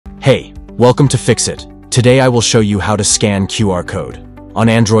Hey, welcome to Fix-It. Today I will show you how to scan QR code. On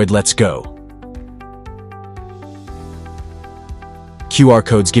Android, let's go. QR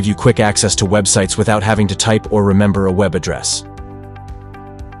codes give you quick access to websites without having to type or remember a web address.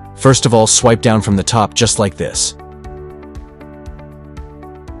 First of all, swipe down from the top just like this.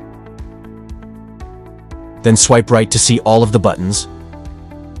 Then swipe right to see all of the buttons.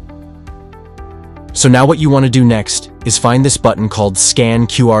 So now what you want to do next is find this button called Scan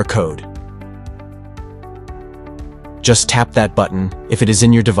QR Code. Just tap that button if it is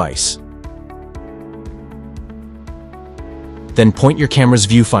in your device. Then point your camera's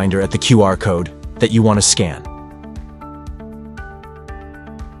viewfinder at the QR code that you want to scan.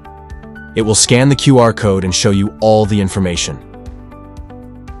 It will scan the QR code and show you all the information.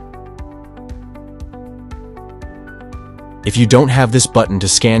 If you don't have this button to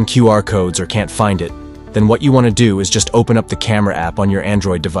scan QR codes or can't find it, then what you want to do is just open up the camera app on your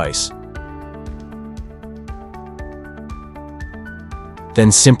Android device.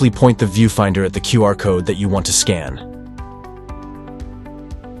 Then simply point the viewfinder at the QR code that you want to scan.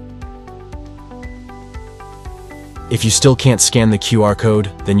 If you still can't scan the QR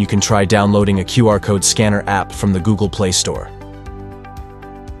code, then you can try downloading a QR code scanner app from the Google Play Store.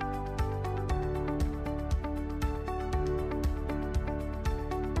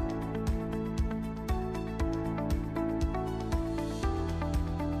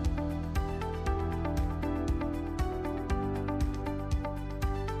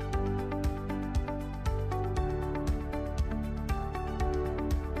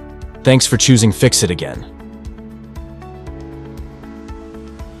 Thanks for choosing Fix-It again.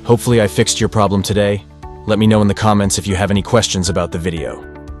 Hopefully I fixed your problem today. Let me know in the comments if you have any questions about the video.